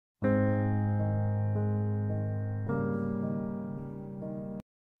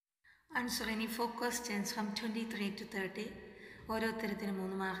Answer any 4 questions from 23 to 30. ഓരോരുത്തരത്തിന്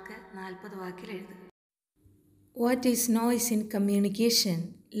 3 mark 40 വാക്കിൽ എഴുതുക. What is noise in communication?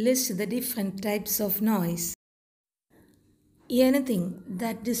 List the different types of noise. Anything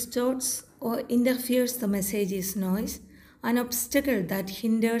that distorts or interferes the message is noise. An obstacle that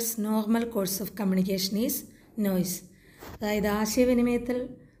hinders normal course of communication is noise. അതായത് ആശയവിനിമയത്തിൽ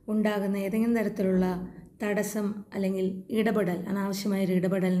ഉണ്ടാകുന്ന ഏതെങ്കിലും തരത്തിലുള്ള തടസ്സം അല്ലെങ്കിൽ ഇടപെടൽ, അനാവശ്യമായൊരു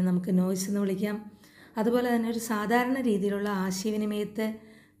ഇടപെടലിന് നമുക്ക് നോയ്സ് എന്ന് വിളിക്കാം. അതുപോലെ തന്നെ ഒരു സാധാരണ രീതിയിലുള്ള ആശയവിനിമയത്തെ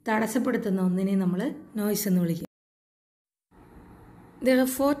തടസ്സപ്പെടുത്തുന്ന ഒന്നിനെ നമ്മൾ നോയ്സ് എന്ന് വിളിക്കും. There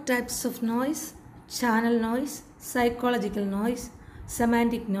are 4 types of noise: channel noise, psychological noise,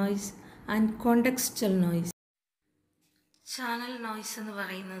 semantic noise and contextual noise. Channel noise എന്ന്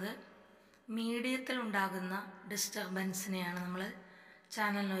പറയുന്നത് മീഡിയത്തിൽ ഉണ്ടാകുന്ന ഡിസ്റ്റർബൻസിനെയാണ് നമ്മൾ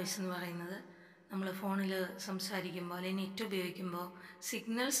ചാനൽ നോയ്സ് എന്ന് പറയുന്നത്. നമ്മൾ ഫോണിൽ സംസാരിക്കുമ്പോൾ അല്ലെങ്കിൽ നെറ്റ് ഉപയോഗിക്കുമ്പോൾ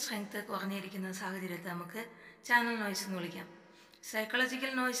സിഗ്നൽ സ്ട്രെങ്ത് കുറഞ്ഞിരിക്കുന്ന സാഹചര്യത്തെ നമുക്ക് ചാനൽ നോയ്സ് എന്ന് വിളിക്കാം.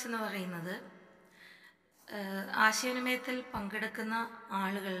 സൈക്കോളജിക്കൽ നോയ്സ് എന്ന് പറയുന്നത് ആശയവിനിമയത്തിൽ പങ്കെടുക്കുന്ന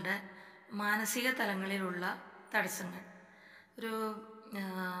ആളുകളുടെ മാനസിക തലങ്ങളിലുള്ള തടസ്സങ്ങൾ. ഒരു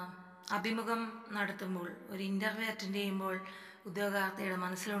അഭിമുഖം നടത്തുമ്പോൾ, ഒരു ഇൻ്റർവ്യൂ അറ്റൻഡ് ചെയ്യുമ്പോൾ ഉദ്യോഗാർത്ഥിയുടെ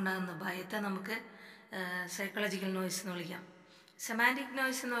മനസ്സിലുണ്ടാകുന്ന ഭയത്തെ നമുക്ക് സൈക്കോളജിക്കൽ നോയ്സ് എന്ന് വിളിക്കാം. സെമാൻറ്റിക്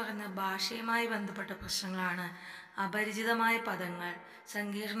നോയ്സ് എന്ന് പറയുന്നത് ഭാഷയുമായി ബന്ധപ്പെട്ട പ്രശ്നങ്ങളാണ്. അപരിചിതമായ പദങ്ങൾ,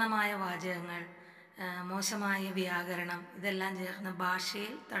 സങ്കീർണമായ വാചകങ്ങൾ, മോശമായ വ്യാകരണം, ഇതെല്ലാം ചേർന്ന്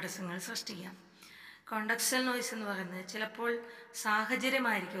ഭാഷയിൽ തടസ്സങ്ങൾ സൃഷ്ടിക്കാം. കോണ്ടക്സ്റ്റൽ നോയ്സ് എന്ന് പറയുന്നത് ചിലപ്പോൾ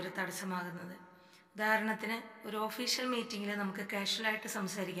സാഹചര്യമായിരിക്കും ഒരു തടസ്സമാകുന്നത്. ഉദാഹരണത്തിന് ഒരു ഒഫീഷ്യൽ മീറ്റിങ്ങിൽ നമുക്ക് കാഷ്വലായിട്ട്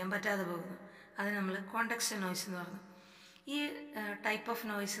സംസാരിക്കാൻ പറ്റാതെ പോകുന്നു, അത് നമ്മൾ കോണ്ടക്സ്റ്റൽ നോയ്സ് എന്ന് പറഞ്ഞു. ഈ ടൈപ്പ് ഓഫ്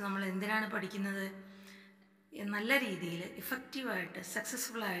നോയ്സ് നമ്മൾ എന്തിനാണ് പഠിക്കുന്നത്? നല്ല രീതിയിൽ ഇഫക്റ്റീവായിട്ട്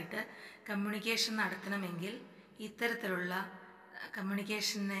സക്സസ്ഫുള്ളായിട്ട് കമ്മ്യൂണിക്കേഷൻ നടത്തണമെങ്കിൽ ഇത്തരത്തിലുള്ള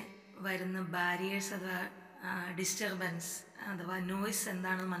കമ്മ്യൂണിക്കേഷന് വരുന്ന ബാരിയേഴ്സ് അഥവാ ഡിസ്റ്റർബൻസ് അഥവാ നോയ്സ്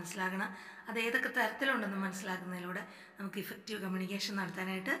എന്താണെന്ന് മനസ്സിലാക്കണം. അത് ഏതൊക്കെ തരത്തിലുണ്ടെന്ന് മനസ്സിലാക്കുന്നതിലൂടെ നമുക്ക് ഇഫക്റ്റീവ് കമ്മ്യൂണിക്കേഷൻ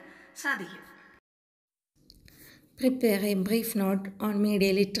നടത്താനായിട്ട് സാധിക്കും. Prepare A brief not on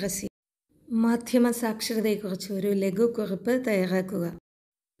media literacy. മാധ്യമ സാക്ഷരതയെക്കുറിച്ച് ഒരു ലഘുക്കുറിപ്പ് തയ്യാറാക്കുക.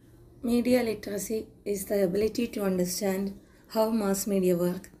 Media literacy is the ability to understand how mass media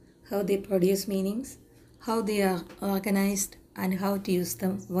work, how they produce meanings, how they are organized and how to use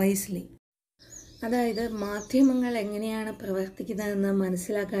them wisely. അതായത് മാധ്യമങ്ങൾ എങ്ങനെയാണ് പ്രവർത്തിക്കുന്നതെന്ന്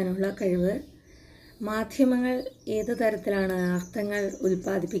മനസ്സിലാക്കാനുള്ള കഴിവ്, മാധ്യമങ്ങൾ ഏത് തരത്തിലാണ് അർത്ഥങ്ങൾ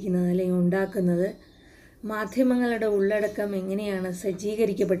ഉൽപ്പാദിപ്പിക്കുന്നത് അല്ലെങ്കിൽ ഉണ്ടാക്കുന്നത്, മാധ്യമങ്ങളുടെ ഉള്ളടക്കം എങ്ങനെയാണ്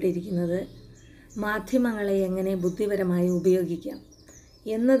സജ്ജീകരിക്കപ്പെട്ടിരിക്കുന്നത്, മാധ്യമങ്ങളെ എങ്ങനെ ബുദ്ധിപരമായി ഉപയോഗിക്കാം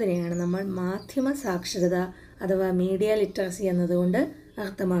എന്നതിനെയാണ് നമ്മൾ മാധ്യമ സാക്ഷരത അഥവാ മീഡിയ ലിറ്ററസി എന്നതുകൊണ്ട്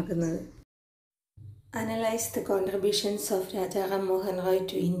അർത്ഥമാക്കുന്നത്. Analyse the contributions of Rajaram Mohan Roy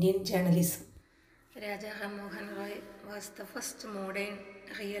to Indian journalism. Rajaram Mohan Roy was the first modern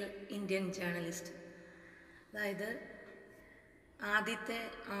real Indian journalist. അതായത് ആദ്യത്തെ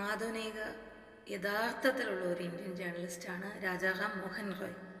ആധുനിക യഥാർത്ഥത്തിലുള്ള ഒരു ഇന്ത്യൻ ജേർണലിസ്റ്റാണ് രാജാറാം മോഹൻ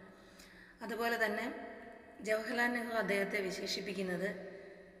റോയ്. അതുപോലെ തന്നെ ജവഹർലാൽ നെഹ്റു അദ്ദേഹത്തെ വിശേഷിപ്പിക്കുന്നത്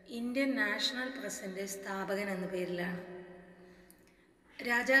ഇന്ത്യൻ നാഷണൽ പ്രസിൻ്റെ സ്ഥാപകൻ എന്ന പേരിലാണ്.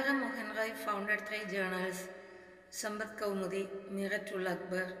 Rajaram Mohan Roy founded 3 journals: Sampath Kaumudi, മിററ്റുൽ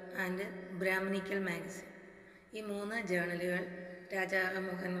Akbar and Brahmanical magazine. ഈ 3 ജേർണലുകൾ രാജാറാം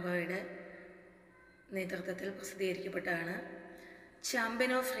മോഹൻ റോയുടെ നേതൃത്വത്തിൽ പ്രസിദ്ധീകരിക്കപ്പെട്ടതാണ്.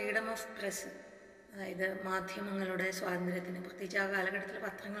 Champion of freedom of press, അതായത് മാധ്യമങ്ങളുടെ സ്വാതന്ത്ര്യത്തിന്, പ്രത്യേകിച്ച് ആ കാലഘട്ടത്തിൽ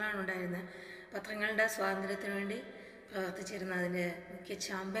പത്രങ്ങളാണ് ഉണ്ടായിരുന്നത്, പത്രങ്ങളുടെ സ്വാതന്ത്ര്യത്തിന് വേണ്ടി പ്രവർത്തിച്ചിരുന്ന അതിൻ്റെ മുഖ്യ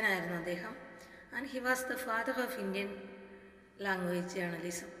ചാമ്പ്യനായിരുന്നു അദ്ദേഹം. And he was the father of Indian language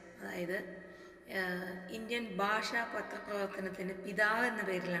journalism, അതായത് ഇന്ത്യൻ ഭാഷാ പത്രപ്രവർത്തനത്തിൻ്റെ പിതാവ് എന്ന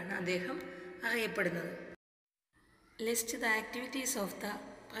പേരിലാണ് അദ്ദേഹം അറിയപ്പെടുന്നത്. List the activities of the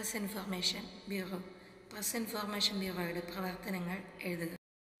press information bureau. Press information ബ്യൂറോയുടെ പ്രവർത്തനങ്ങൾ എഴുതുക.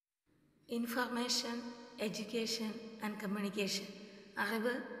 Information, education and communication.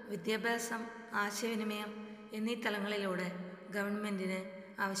 അറിവ്, വിദ്യാഭ്യാസം, ആശയവിനിമയം എന്നീ തലങ്ങളിലൂടെ ഗവൺമെൻറ്റിന്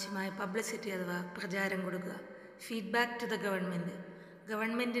ആവശ്യമായ പബ്ലിസിറ്റി അഥവാ പ്രചാരം കൊടുക്കുക. Feedback to the government.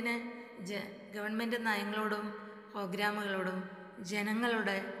 Government നയങ്ങളോടും പ്രോഗ്രാമുകളോടും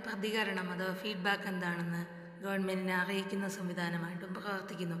ജനങ്ങളുടെ പ്രതികരണം അഥവാ ഫീഡ്ബാക്ക് എന്താണെന്ന് ഗവൺമെൻറ്റിനെ അറിയിക്കുന്ന സംവിധാനമായിട്ടും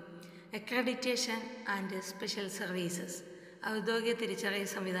പ്രവർത്തിക്കുന്നു. Accreditation and special services. ഔദ്യോഗിക തിരിച്ചറിയൽ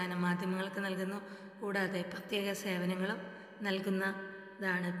സംവിധാനം മാധ്യമങ്ങൾക്ക് നൽകുന്നു. കൂടാതെ പ്രത്യേക സേവനങ്ങളും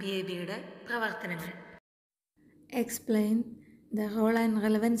നൽകുന്നതാണ് PIBയുടെ പ്രവർത്തനങ്ങൾ. Explain the role and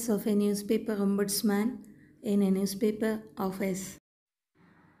relevance of A news paper ombudsman in A news paper office.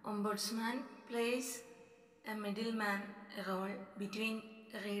 Ombudsman plays a middleman role between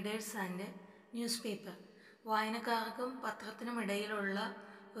readers and news paper. വായനക്കാർക്കും പത്രത്തിനും ഇടയിലുള്ള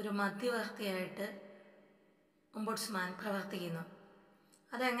ഒരു മധ്യവർത്തിയായിട്ട് ഓംബുഡ്സ്മാൻ പ്രവർത്തിക്കുന്നു.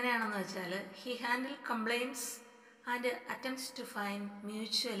 അതെങ്ങനെയാണെന്ന് വെച്ചാൽ, he handle complaints and attempts to find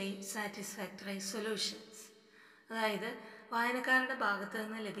mutually satisfactory solutions. അതായത് വായനക്കാരുടെ ഭാഗത്തു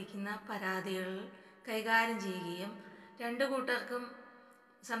നിന്ന് ലഭിക്കുന്ന പരാതികൾ കൈകാര്യം ചെയ്യുകയും രണ്ടു കൂട്ടർക്കും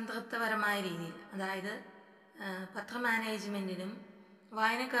സംതൃപ്തപരമായ രീതിയിൽ, അതായത് പത്ര മാനേജ്മെൻറ്റിനും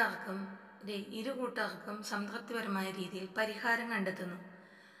വായനക്കാർക്കും ഇരു കൂട്ടർക്കും സംതൃപ്തിപരമായ രീതിയിൽ പരിഹാരം കണ്ടെത്തുന്നു.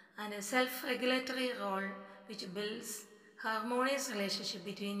 And self regulatory role which builds harmonious relationship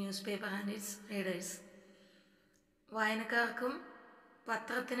between news paper and it's readers. വായനക്കാർക്കും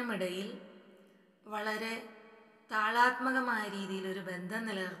പത്രത്തിനുമിടയിൽ വളരെ താളാത്മകമായ രീതിയിലൊരു ബന്ധം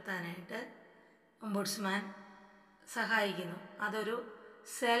നിലനിർത്താനായിട്ട് ഓംബുഡ്സ്മാൻ സഹായിക്കുന്നു. അതൊരു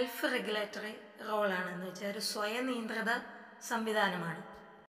സെൽഫ് റെഗുലേറ്ററി റോളാണ്, എന്ന് വെച്ചാൽ ഒരു സ്വയം നിയന്ത്രിത സംവിധാനമാണ്.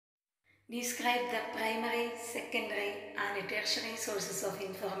 Describe the primary, secondary and tertiary sources of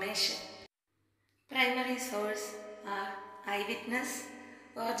information. Primary source R I witness,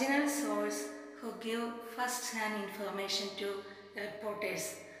 original source who give first hand information to reporters.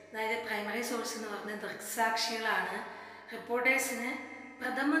 അതായത് പ്രൈമറി സോഴ്സ് എന്ന് പറഞ്ഞ ദൃക്സാക്ഷികളാണ് റിപ്പോർട്ടേഴ്സിന്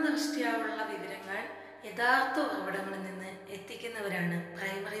പ്രഥമ ദൃഷ്ടിയുള്ള വിവരങ്ങൾ യഥാർത്ഥ ഉറവിടങ്ങളിൽ നിന്ന് എത്തിക്കുന്നവരാണ്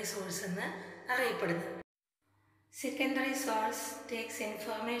പ്രൈമറി സോഴ്സ് എന്ന് അറിയപ്പെടുന്നത്. Secondary source takes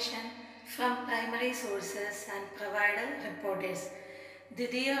information from primary sources and provide reporters.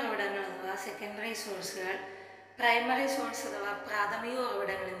 ദ്വിതീയ ഉറവിടങ്ങൾ അഥവാ സെക്കൻഡറി സോഴ്സുകൾ പ്രൈമറി സോഴ്സ് അഥവാ പ്രാഥമിക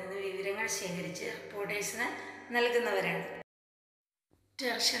ഉറവിടങ്ങളിൽ നിന്ന് വിവരങ്ങൾ ശേഖരിച്ച് റിപ്പോർട്ടേഴ്സിന് നൽകുന്നവരാണ്.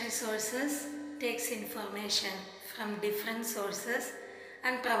 Tertiary sources takes information from different sources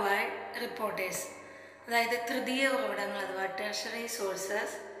and provide reporters. അതായത് തൃതീയ ഉറവിടങ്ങൾ അഥവാ ടെർഷ്യറി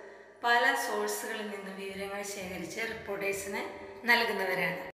സോഴ്സസ് പല സോഴ്സുകളിൽ നിന്ന് വിവരങ്ങൾ ശേഖരിച്ച് റിപ്പോർട്ടേഴ്സിന്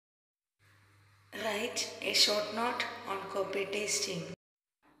നൽകുന്നവരാണ്. Write a short note on copy tasting.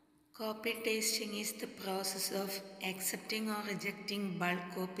 Copy tasting is the process of accepting or rejecting bulk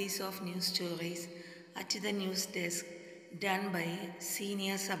copies of news stories at the news desk done by a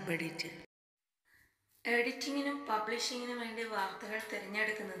senior sub-editor. എഡിറ്റിങ്ങിനും പബ്ലിഷിങ്ങിനും വേണ്ടി വാർത്തകൾ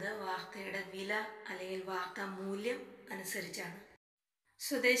തിരഞ്ഞെടുക്കുന്നത് വാർത്തയുടെ വില അല്ലെങ്കിൽ വാർത്താ മൂല്യം അനുസരിച്ചാണ്.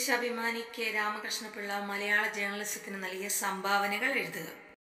 സ്വദേശാഭിമാനി കെ രാമകൃഷ്ണപിള്ള മലയാള ജേർണലിസത്തിന് നൽകിയ സംഭാവനകൾ എഴുതുക.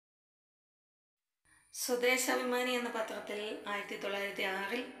 സ്വദേശാഭിമാനി എന്ന പത്രത്തിൽ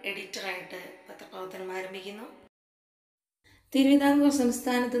 1906 എഡിറ്ററായിട്ട് പത്രപ്രവർത്തനം ആരംഭിക്കുന്നു. തിരുവിതാംകൂർ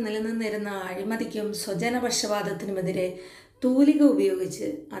സംസ്ഥാനത്ത് നിലനിന്നിരുന്ന അഴിമതിക്കും സ്വജനപക്ഷപാതത്തിനുമെതിരെ തൂലിക ഉപയോഗിച്ച്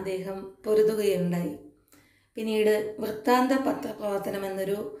അദ്ദേഹം പൊരുതുകയുണ്ടായി. പിന്നീട് വൃത്താന്ത പത്രപ്രവർത്തനം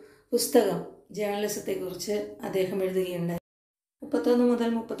എന്നൊരു പുസ്തകം ജേർണലിസത്തെക്കുറിച്ച് അദ്ദേഹം എഴുതുകയുണ്ടായി. 31 മുതൽ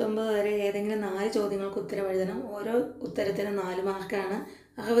 39 വരെ ഏതെങ്കിലും 4 ചോദ്യങ്ങൾക്ക് ഉത്തരം എഴുതണം. ഓരോ ഉത്തരത്തിന് 4 മാർക്കാണ്.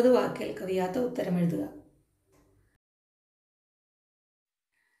 60 വാക്കിൽ കവിയാത്ത ഉത്തരം എഴുതുക.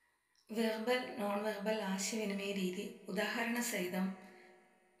 വെർബൽ, നോൺ വെർബൽ ആശയവിനിമയ രീതി ഉദാഹരണ സഹിതം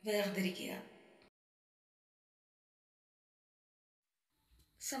വേർതിരിക്കുക.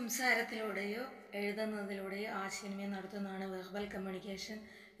 സംസാരത്തിലൂടെയോ എഴുതുന്നതിലൂടെയോ ആശയവിനിമയം നടത്തുന്നതാണ് വെർബൽ കമ്മ്യൂണിക്കേഷൻ.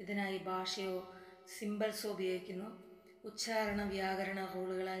 ഇതിനായി ഭാഷയോ സിംബൽസോ ഉപയോഗിക്കുന്നു. ഉച്ചാരണ വ്യാകരണ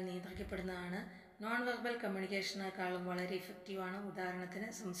റൂളുകളാൽ നിയന്ത്രിക്കപ്പെടുന്നതാണ്. നോൺ വെർബൽ കമ്മ്യൂണിക്കേഷനേക്കാളും വളരെ ഇഫക്റ്റീവാണ്. ഉദാഹരണത്തിന്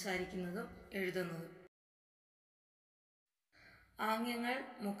സംസാരിക്കുന്നതും എഴുതുന്നതും. ആംഗ്യങ്ങൾ,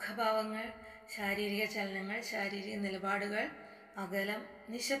 മുഖഭാവങ്ങൾ, ശാരീരിക ചലനങ്ങൾ, ശാരീരിക നിലപാടുകൾ, അകലം,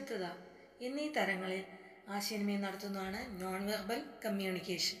 നിശബ്ദത എന്നീ തരങ്ങളിൽ ആശയവിനിമയം നടത്തുന്നതാണ് നോൺ വെർബൽ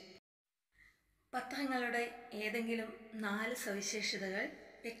കമ്മ്യൂണിക്കേഷൻ. പത്രങ്ങളുടെ ഏതെങ്കിലും 4 സവിശേഷതകൾ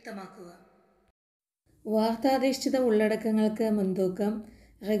വ്യക്തമാക്കുക. വാർത്താധിഷ്ഠിത ഉള്ളടക്കങ്ങൾക്ക് മുൻതൂക്കം,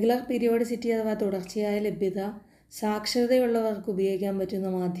 റെഗുലർ പീരിയോഡിസിറ്റി അഥവാ തുടർച്ചയായ ലഭ്യത, സാക്ഷരതയുള്ളവർക്ക് ഉപയോഗിക്കാൻ പറ്റുന്ന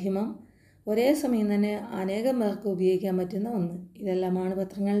മാധ്യമം, ഒരേ സമയം തന്നെ അനേകം പേർക്ക് ഉപയോഗിക്കാൻ പറ്റുന്ന ഒന്ന്. ഇതെല്ലാമാണ്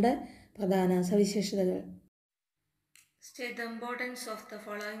പത്രങ്ങളുടെ പ്രധാന സവിശേഷതകൾ. State the importance of the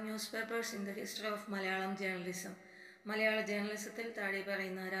following news papers in the history of Malayalam journalism. മലയാള ജേർണലിസത്തിൽ താഴെ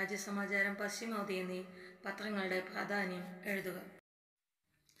പറയുന്ന രാജ്യസമാചാരം, പശ്ചിമോദി എന്നീ പത്രങ്ങളുടെ പ്രാധാന്യം എഴുതുക.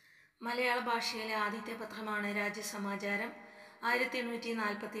 മലയാള ഭാഷയിലെ ആദ്യത്തെ പത്രമാണ് Rajyasamacharam.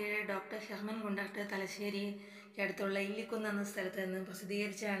 1847 doctor Hermann Gundert തലശ്ശേരിക്കടുത്തുള്ള Illikkunnu എന്ന സ്ഥലത്ത് നിന്ന്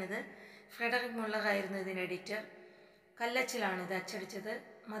പ്രസിദ്ധീകരിച്ചാണിത്. ഫ്രെഡറിക് മുള്ളറായിരുന്നു ഇതിൻ്റെ എഡിറ്റർ. കല്ലച്ചിലാണ് ഇത് അച്ചടിച്ചത്.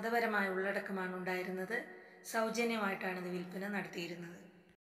 മതപരമായ ഉള്ളടക്കമാണ് ഉണ്ടായിരുന്നത്. സൗജന്യമായിട്ടാണ് ഇത് വിൽപ്പന നടത്തിയിരുന്നത്.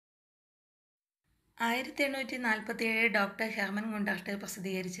 1847 ഡോക്ടർ ഹെർമൻ ഗുണ്ടർട്ട്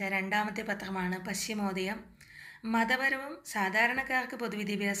പ്രസിദ്ധീകരിച്ച രണ്ടാമത്തെ പത്രമാണ് പശ്ചിമോദയം. മതപരവും സാധാരണക്കാർക്ക്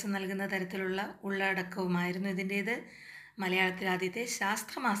പൊതുവിദ്യാഭ്യാസം നൽകുന്ന തരത്തിലുള്ള ഉള്ളടക്കവുമായിരുന്നു ഇതിൻ്റേത്. മലയാളത്തിൽ ആദ്യത്തെ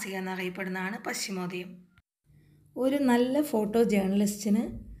ശാസ്ത്രമാസിക എന്നറിയപ്പെടുന്നതാണ് പശ്ചിമോദയം. ഒരു നല്ല ഫോട്ടോ ജേർണലിസ്റ്റിന്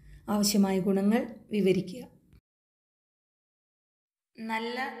ആവശ്യമായ ഗുണങ്ങൾ വിവരിക്കുക.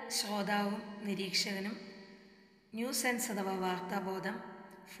 നല്ല ശ്രോതാവും നിരീക്ഷകനും, ന്യൂസ് സെൻസ് അഥവാ വാർത്താബോധം,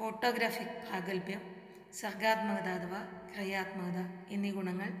 ഫോട്ടോഗ്രാഫിക് പ്രാഗൽഭ്യം, സർഗാത്മകത അഥവാ ക്രിയാത്മകത എന്നീ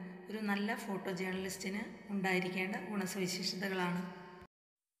ഗുണങ്ങൾ ഒരു നല്ല ഫോട്ടോ ജേർണലിസ്റ്റിന് ഉണ്ടായിരിക്കേണ്ട ഗുണസവിശേഷതകളാണ്.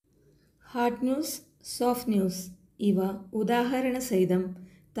 ഹാർഡ് ന്യൂസ്, സോഫ്റ്റ് ന്യൂസ് ഇവ ഉദാഹരണ സഹിതം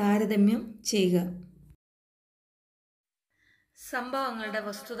താരതമ്യം ചെയ്യുക. സംഭവങ്ങളുടെ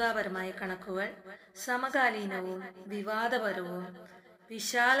വസ്തുതാപരമായ കണക്കുകൾ സമകാലീനവും വിവാദപരവും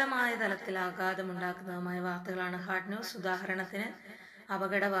വിശാലമായ തലത്തിൽ ആഘാതമുണ്ടാക്കുന്നതുമായ വാർത്തകളാണ് ഹാർഡ് ന്യൂസ്. ഉദാഹരണത്തിന്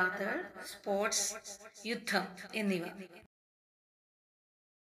അപകട വാർത്തകൾ, സ്പോർട്സ്, യുദ്ധം എന്നിവ.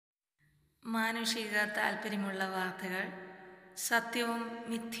 മാനുഷിക താൽപ്പര്യമുള്ള വാർത്തകൾ, സത്യവും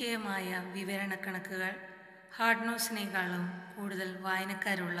മിഥ്യയുമായ വിവരണ കണക്കുകൾ, ഹാർഡ് ന്യൂസിനേക്കാളും കൂടുതൽ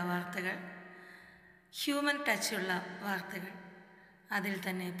വായനക്കാരുള്ള വാർത്തകൾ, ഹ്യൂമൻ ടച്ചുള്ള വാർത്തകൾ, അതിൽ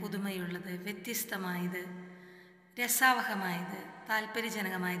തന്നെ പുതുമയുള്ളത്, വ്യത്യസ്തമായത്, രസാവഹമായത്,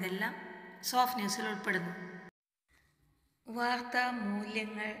 താൽപ്പര്യജനകമായതെല്ലാം സോഫ്റ്റ് ന്യൂസിൽ ഉൾപ്പെടുന്നു. വാർത്താ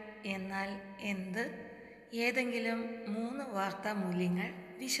മൂല്യങ്ങൾ എന്നാൽ എന്ത്? ഏതെങ്കിലും 3 വാർത്താ മൂല്യങ്ങൾ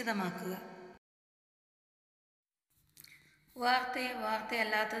വിശദമാക്കുക. വാർത്തയെ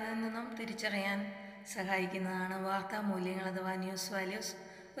വാർത്തയല്ലാത്തതിൽ നിന്നും തിരിച്ചറിയാൻ സഹായിക്കുന്നതാണ് വാർത്താ മൂല്യങ്ങൾ അഥവാ ന്യൂസ് വാല്യൂസ്.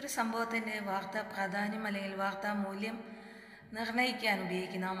 ഒരു സംഭവത്തിൻ്റെ വാർത്താ പ്രാധാന്യം അല്ലെങ്കിൽ വാർത്താ മൂല്യം നിർണ്ണയിക്കാൻ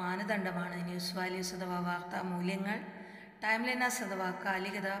ഉപയോഗിക്കുന്ന മാനദണ്ഡമാണ് ന്യൂസ് വാല്യൂസ് അഥവാ വാർത്താ മൂല്യങ്ങൾ. ടൈംലിനെസ് അഥവാ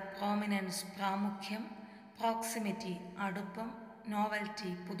കാലികത, പ്രോമിനൻസ് പ്രാമുഖ്യം, പ്രോക്സിമിറ്റി അടുപ്പം,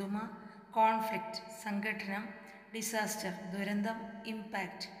 നോവൽറ്റി പുതുമ, കോൺഫ്ലിക്റ്റ് സംഘട്ടനം, ഡിസാസ്റ്റർ ദുരന്തം,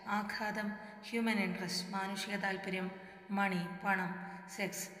 ഇമ്പാക്റ്റ് ആഘാതം, ഹ്യൂമൻ ഇൻട്രസ്റ്റ് മാനുഷിക താൽപ്പര്യം, മണി പണം,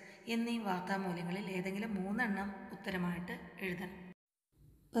 സെക്സ് എന്നീ വാർത്താമൂല്യങ്ങളിൽ ഏതെങ്കിലും 3 എണ്ണം ഉത്തരമായിട്ട് എഴുതണം.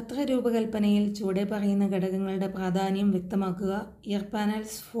 പത്രരൂപകൽപ്പനയിൽ ചുവടെ പറയുന്ന ഘടകങ്ങളുടെ പ്രാധാന്യം വ്യക്തമാക്കുക. Year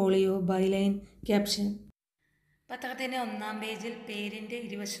panels, folio, byline, caption. പത്രത്തിൻ്റെ 1-ാം പേജിൽ പേരിൻ്റെ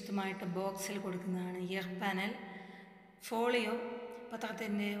ഇരുവശത്തുമായിട്ട് ബോക്സിൽ കൊടുക്കുന്നതാണ് ഇയർ പാനൽ. ഫോളിയോ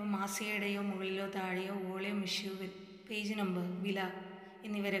പത്രത്തിൻ്റെയോ മാസികയുടെയോ മുകളിലോ താഴെയോ വോളിയം, ഇഷ്യൂ, പേജ് നമ്പർ, വില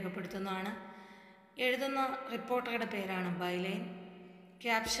എന്നിവ രേഖപ്പെടുത്തുന്നതാണ്. എഴുതുന്ന റിപ്പോർട്ടറുടെ പേരാണ് ബൈലൈൻ.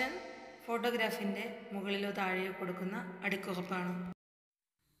 ക്യാപ്ഷൻ ഫോട്ടോഗ്രാഫിൻ്റെ മുകളിലോ താഴെയോ കൊടുക്കുന്ന അടിക്കുറിപ്പാണ്.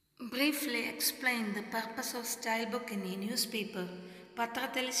 Briefly explain the purpose of style book in A news paper.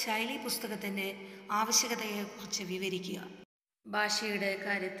 പത്രത്തിൽ ശൈലി പുസ്തകത്തിൻ്റെ ആവശ്യകതയെക്കുറിച്ച് വിവരിക്കുക. ഭാഷയുടെ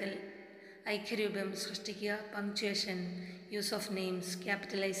കാര്യത്തിൽ ഐക്യരൂപം സൃഷ്ടിക്കുക. Punctuation, use of names,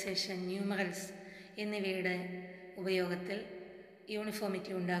 capitalisation, numerals എന്നിവയുടെ ഉപയോഗത്തിൽ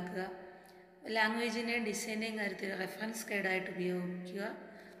യൂണിഫോമിറ്റി ഉണ്ടാക്കുക. ലാംഗ്വേജിൻ്റെയും ഡിസൈൻ്റെയും കാര്യത്തിൽ റെഫറൻസ് ഗൈഡായിട്ട് ഉപയോഗിക്കുക.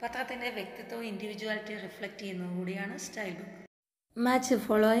 പത്രത്തിൻ്റെ വ്യക്തിത്വവും ഇൻഡിവിജ്വാലിറ്റി റിഫ്ലക്റ്റ് ചെയ്യുന്നത് കൂടിയാണ് style book. Match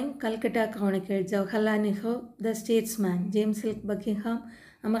following: Calcutta Chronicle, Jawaharlal Nehru, the statesman, James ഹിൽക്ക് Buckingham,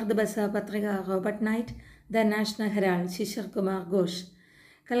 അമൃത് ബസാർ പത്രിക, Robert night, the national Herald, Shishir Kumar Ghosh.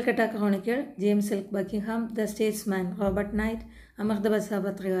 Calcutta Chronicle, James ഹിൽക്ക് Buckingham, the statesman, Robert night, അമൃത് ബസാർ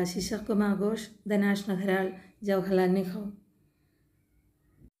പത്രിക, Shishir Kumar Ghosh, the national Herald, Jawaharlal Nehru.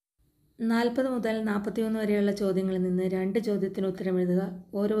 40 മുതൽ 41 വരെയുള്ള ചോദ്യങ്ങളിൽ നിന്ന് 2 ചോദ്യത്തിന് ഉത്തരമെഴുതുക.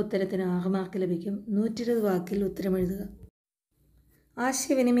 ഓരോ ഉത്തരത്തിന് 6 മാർക്ക് ലഭിക്കും. 120 വാക്കിൽ ഉത്തരമെഴുതുക.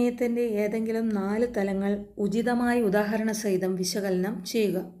 ആശയവിനിമയത്തിൻ്റെ ഏതെങ്കിലും 4 തലങ്ങൾ ഉചിതമായ ഉദാഹരണ സഹിതം വിശകലനം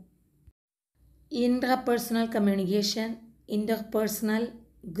ചെയ്യുക. Intrapersonal communication, interpersonal,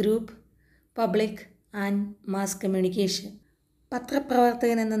 group, public and mass communication.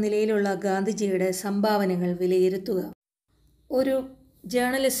 പത്രപ്രവർത്തകൻ എന്ന നിലയിലുള്ള ഗാന്ധിജിയുടെ സംഭാവനകൾ വിലയിരുത്തുക. ഒരു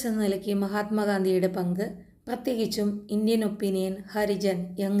ജേർണലിസ്റ്റ് എന്ന നിലയ്ക്ക് മഹാത്മാഗാന്ധിയുടെ പങ്ക്, പ്രത്യേകിച്ചും Indian opinion, Harijan,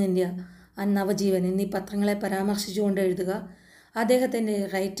 young India, Navajeevan എന്നീ പത്രങ്ങളെ പരാമർശിച്ചുകൊണ്ട് എഴുതുക. അദ്ദേഹത്തിൻ്റെ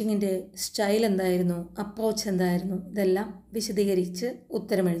റൈറ്റിങ്ങിൻ്റെ സ്റ്റൈൽ എന്തായിരുന്നു, അപ്രോച്ച് എന്തായിരുന്നു, ഇതെല്ലാം വിശദീകരിച്ച്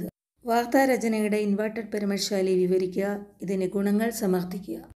ഉത്തരമെഴുതുക. വാർത്താരചനയുടെ ഇൻവേർട്ടഡ് പിരമിഡ് ശൈലി വിവരിക്കുക. ഇതിൻ്റെ ഗുണങ്ങൾ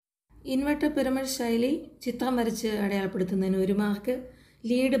സമർത്ഥിക്കുക. ഇൻവേർട്ടഡ് പിരമിഡ് ശൈലി ചിത്രം വരച്ച് അടയാളപ്പെടുത്തുന്നതിന് 1 മാർക്ക്.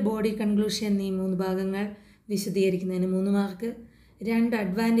 ലീഡ്, ബോഡി, കൺക്ലൂഷൻ എന്നീ 3 ഭാഗങ്ങൾ വിശദീകരിക്കുന്നതിന് 3 മാർക്ക്. 2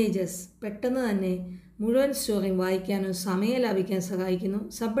 അഡ്വാൻറ്റേജസ്: പെട്ടെന്ന് തന്നെ മുഴുവൻ സ്റ്റോറിയും വായിക്കാനും സമയം ലാഭിക്കാൻ സഹായിക്കുന്നു.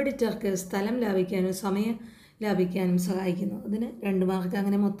 സബ് എഡിറ്റർക്ക് സ്ഥലം ലാഭിക്കാനും സമയം ലാഭിക്കാനും സഹായിക്കുന്നു. അതിന് 2 മാർക്ക്.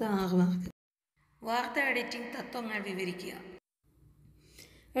 അങ്ങനെ മൊത്തം 6 മാർക്ക്. വാർത്ത എഡിറ്റിംഗ് തത്വങ്ങൾ വിവരിക്കുക.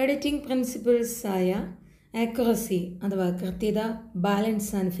 എഡിറ്റിംഗ് പ്രിൻസിപ്പിൾസ് ആയ ആക്യുറസി അഥവാ കൃത്യത,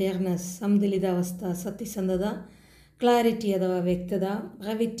 ബാലൻസ് ആൻഡ് ഫെയർനെസ് സന്തുലിതാവസ്ഥ, സത്യസന്ധത, ക്ലാരിറ്റി അഥവാ വ്യക്തത,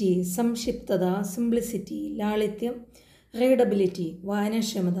 ബ്രെവിറ്റി സംക്ഷിപ്തത, സിംപ്ലിസിറ്റി ലാളിത്യം, റീഡബിലിറ്റി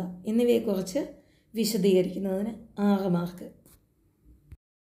വായനാക്ഷമത എന്നിവയെക്കുറിച്ച് വിശദീകരിക്കുന്നതിന് 6 മാർക്ക്.